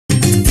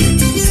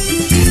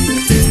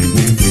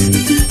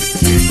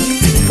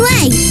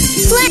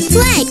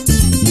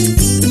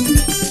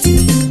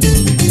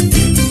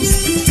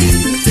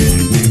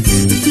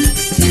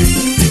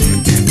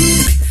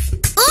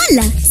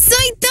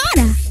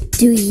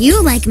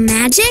you like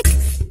magic?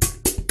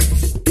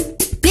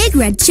 Big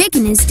Red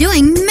Chicken is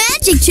doing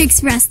magic tricks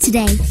for us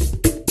today.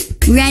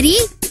 Ready?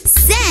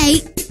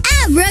 Say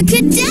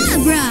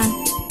abracadabra!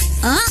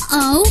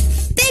 Uh-oh!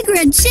 Big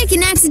Red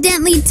Chicken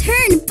accidentally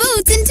turned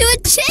Boots into a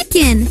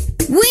chicken!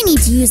 We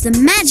need to use the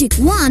magic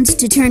wand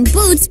to turn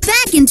Boots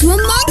back into a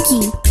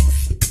monkey.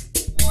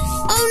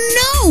 Oh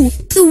no!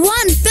 The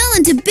wand fell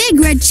into Big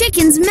Red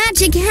Chicken's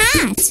magic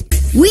hat!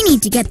 We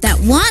need to get that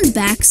wand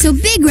back so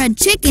Big Red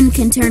Chicken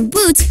can turn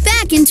Boots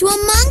back into a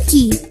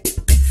monkey.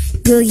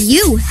 Will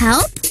you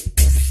help?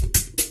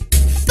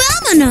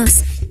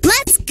 Vámonos!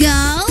 Let's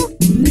go!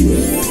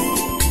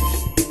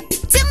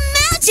 To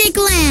Magic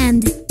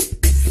Land!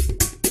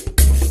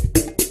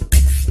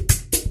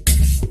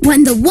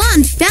 When the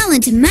wand fell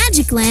into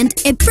Magic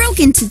Land, it broke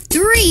into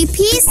 3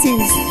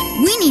 pieces.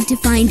 We need to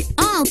find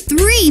all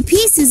 3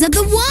 pieces of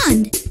the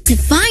wand. To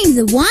find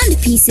the wand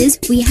pieces,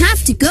 we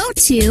have to go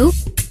to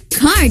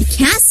Card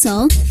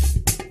Castle,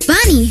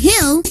 Bunny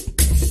Hill,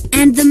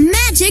 and the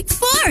Magic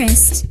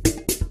Forest.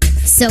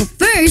 So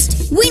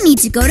first, we need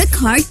to go to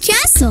Card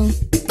Castle.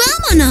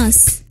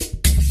 Vámonos!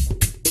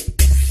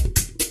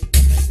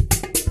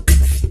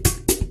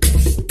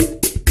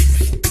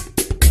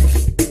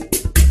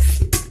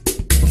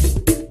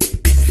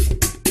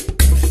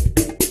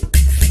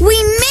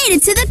 We made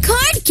it to the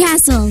Card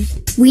Castle!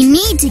 We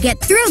need to get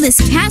through this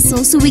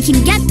castle so we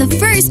can get the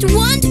first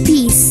wand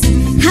piece.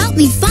 Help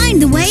me find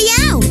the way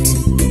out.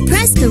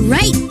 Press the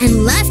right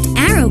and left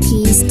arrow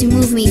keys to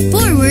move me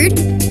forward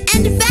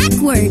and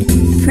backward.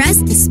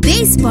 Press the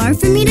space bar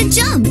for me to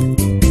jump.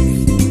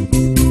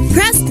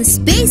 Press the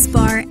space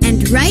bar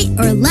and right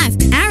or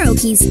left arrow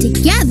keys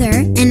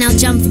together and I'll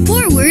jump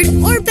forward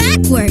or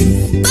backward.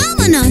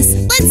 Vámonos!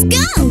 Let's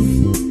go!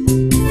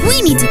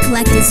 We need to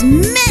collect as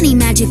many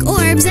magic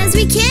orbs as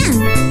we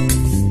can.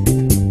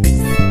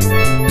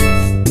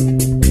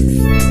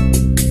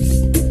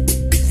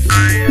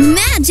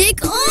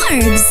 Magic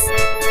orbs!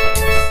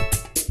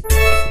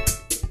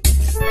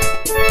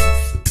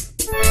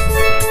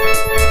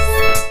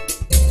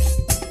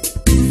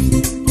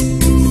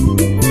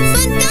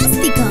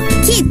 Fantastico!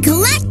 Keep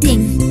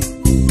collecting!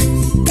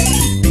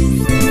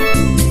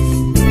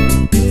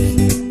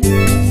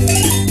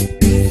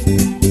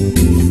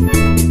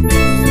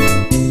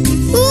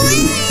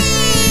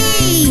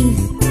 Whee!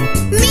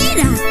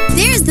 Mira!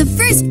 There's the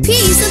first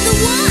piece of the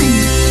wand!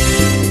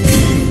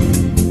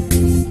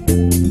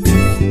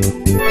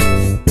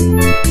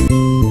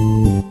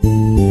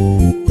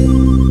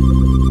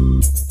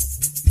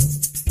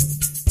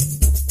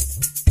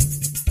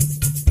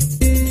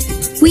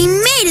 We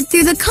made it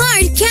through the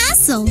Card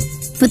Castle,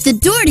 but the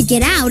door to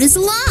get out is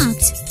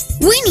locked.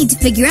 We need to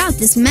figure out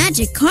this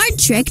magic card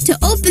trick to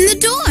open the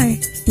door.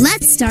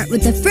 Let's start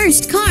with the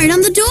first card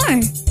on the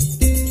door.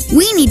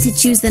 We need to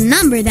choose the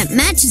number that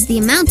matches the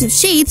amount of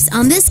shapes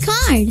on this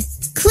card.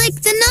 Click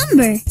the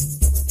number.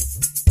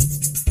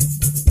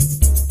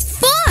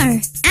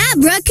 4!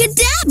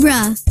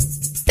 Abracadabra!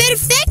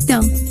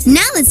 Perfecto!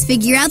 Now let's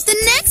figure out the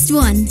next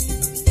one.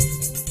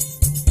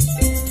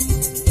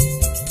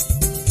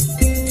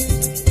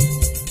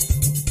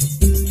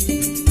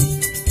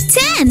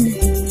 10!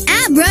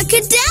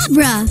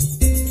 Abracadabra!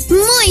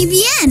 Muy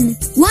bien!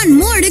 One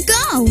more to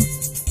go.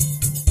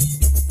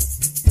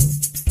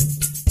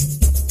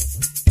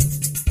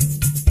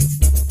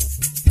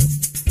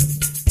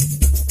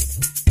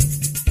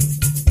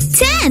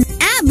 10!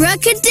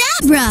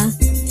 Abracadabra!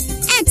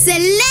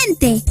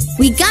 Excelente!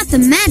 We got the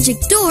magic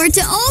door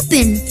to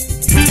open.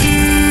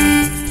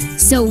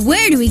 So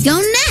where do we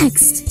go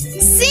next?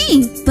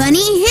 Sí,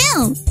 Bunny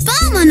Hill!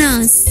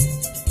 Vámonos!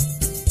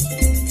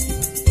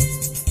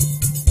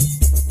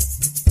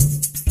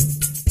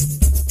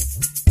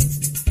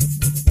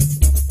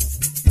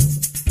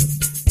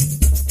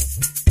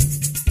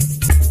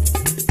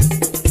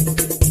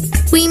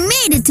 We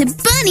made it to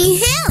Bunny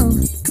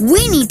Hill!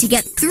 We need to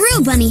get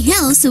through Bunny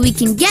Hill so we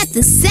can get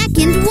the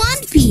second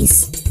wand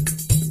piece.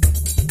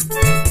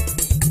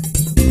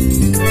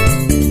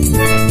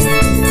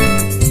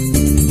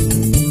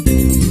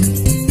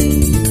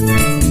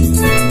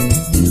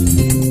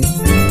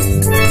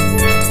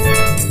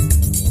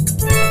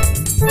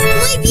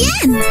 Muy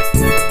bien!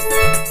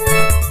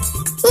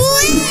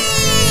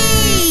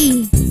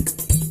 Whee!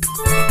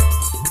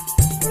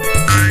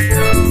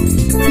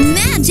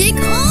 Magic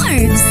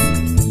orbs!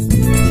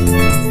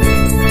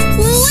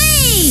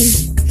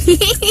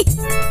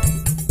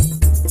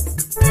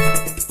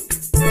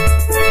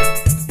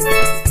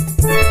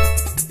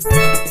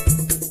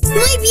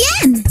 Muy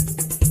bien!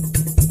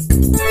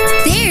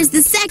 There's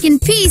the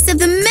second piece of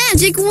the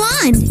magic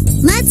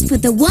wand. Let's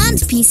put the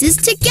wand pieces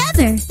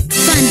together.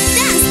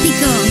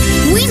 Fantastico!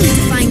 We need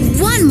to find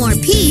one more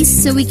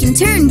piece so we can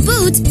turn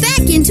Boots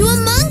back into a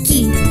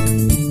monkey.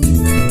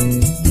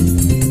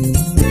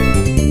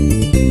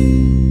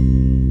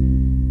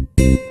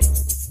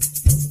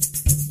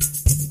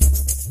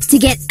 To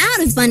get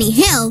out of Bunny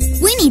Hill,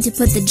 we need to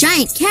put the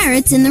giant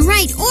carrots in the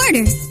right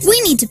order. We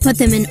need to put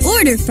them in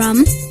order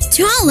from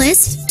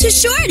tallest to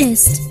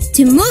shortest.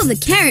 To move a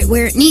carrot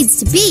where it needs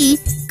to be,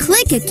 click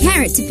Click a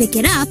carrot to pick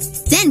it up,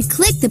 then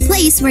click the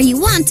place where you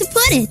want to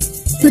put it.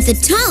 Put the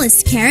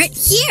tallest carrot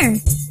here.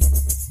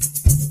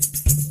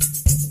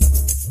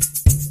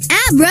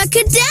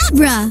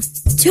 Abracadabra!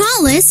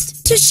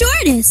 Tallest to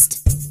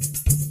shortest.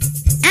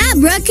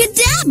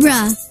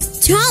 Abracadabra!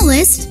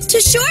 Tallest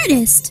to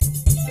shortest.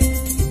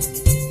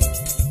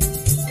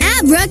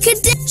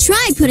 Abracadabra!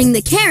 Try putting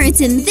the carrots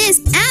in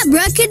this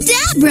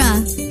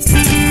abracadabra.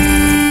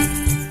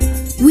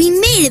 We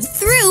made it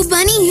through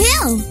Bunny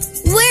Hill.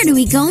 Where do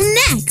we go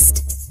next?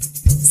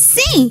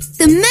 See,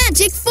 the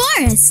magic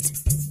forest.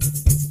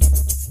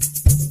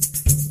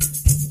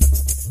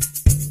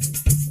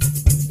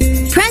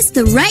 Press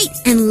the right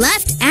and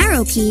left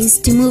arrow keys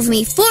to move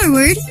me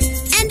forward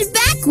and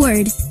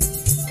backward.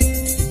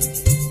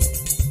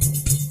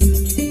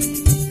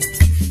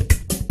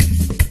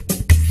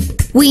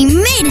 We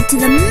made it to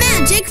the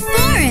magic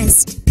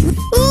forest!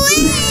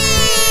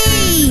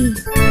 Whee!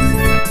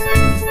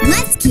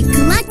 Let's keep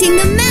collecting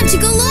the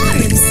magical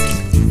orbs!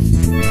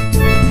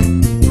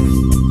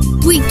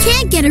 We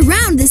can't get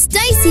around this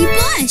dicey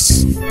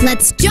bush!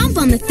 Let's jump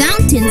on the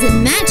fountains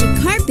and magic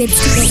carpets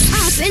to go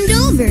up and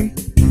over.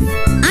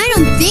 I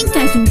don't think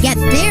I can get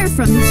there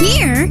from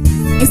here.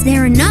 Is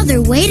there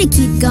another way to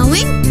keep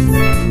going?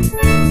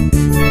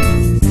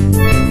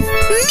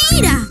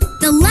 Mira!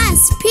 The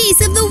last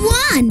piece of the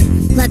wand!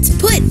 Let's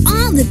put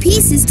all the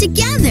pieces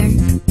together.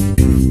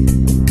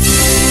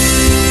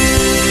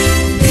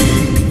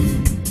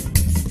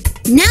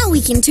 Now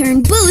we can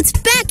turn Boots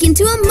back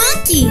into a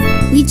monkey.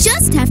 We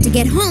just have to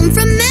get home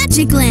from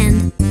Magic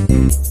Land.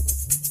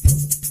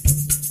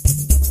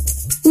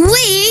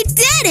 We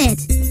did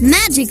it!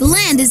 Magic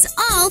Land is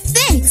all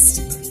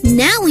fixed.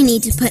 Now we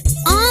need to put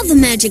all the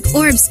magic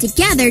orbs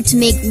together to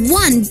make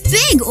one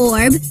big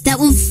orb that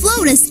will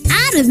float us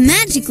out of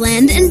Magic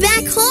Land and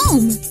back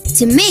home.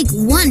 To make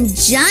one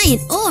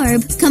giant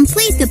orb,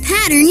 complete the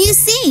pattern you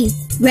see.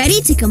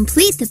 Ready to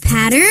complete the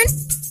pattern?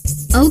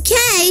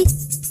 Okay.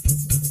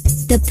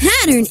 The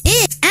pattern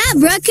is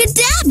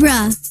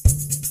abracadabra.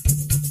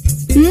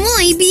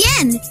 Muy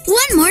bien.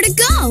 One more to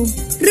go.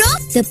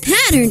 The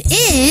pattern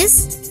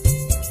is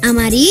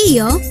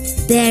amarillo,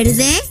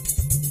 verde,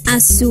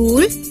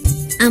 azul,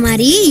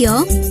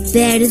 amarillo,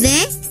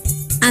 verde,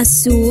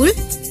 azul,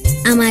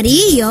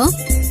 amarillo,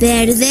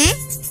 verde,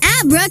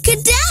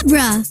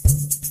 abracadabra.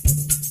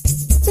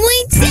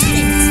 We did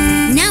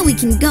it! Now we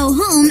can go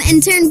home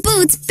and turn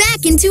Boots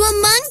back into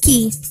a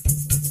monkey.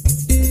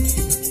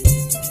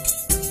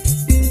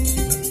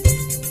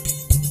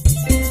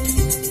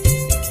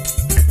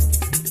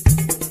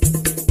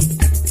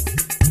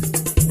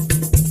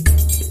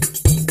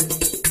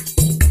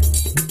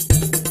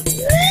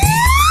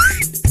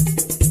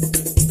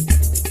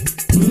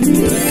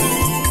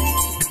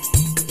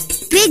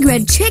 Big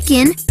Red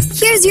Chicken,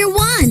 here's your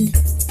wand.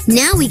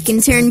 Now we can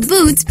turn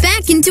Boots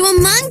back into a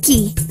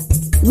monkey.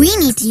 We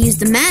need to use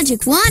the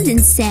magic wand and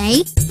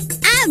say,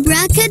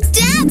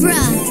 abracadabra!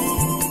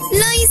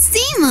 Lo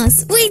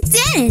hicimos! We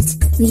did it!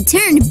 We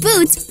turned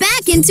Boots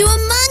back into a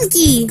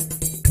monkey.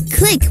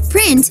 Click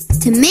print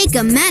to make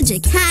a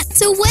magic hat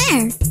to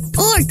wear.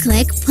 Or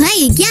click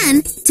play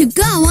again to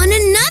go on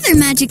another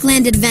Magic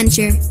Land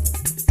adventure.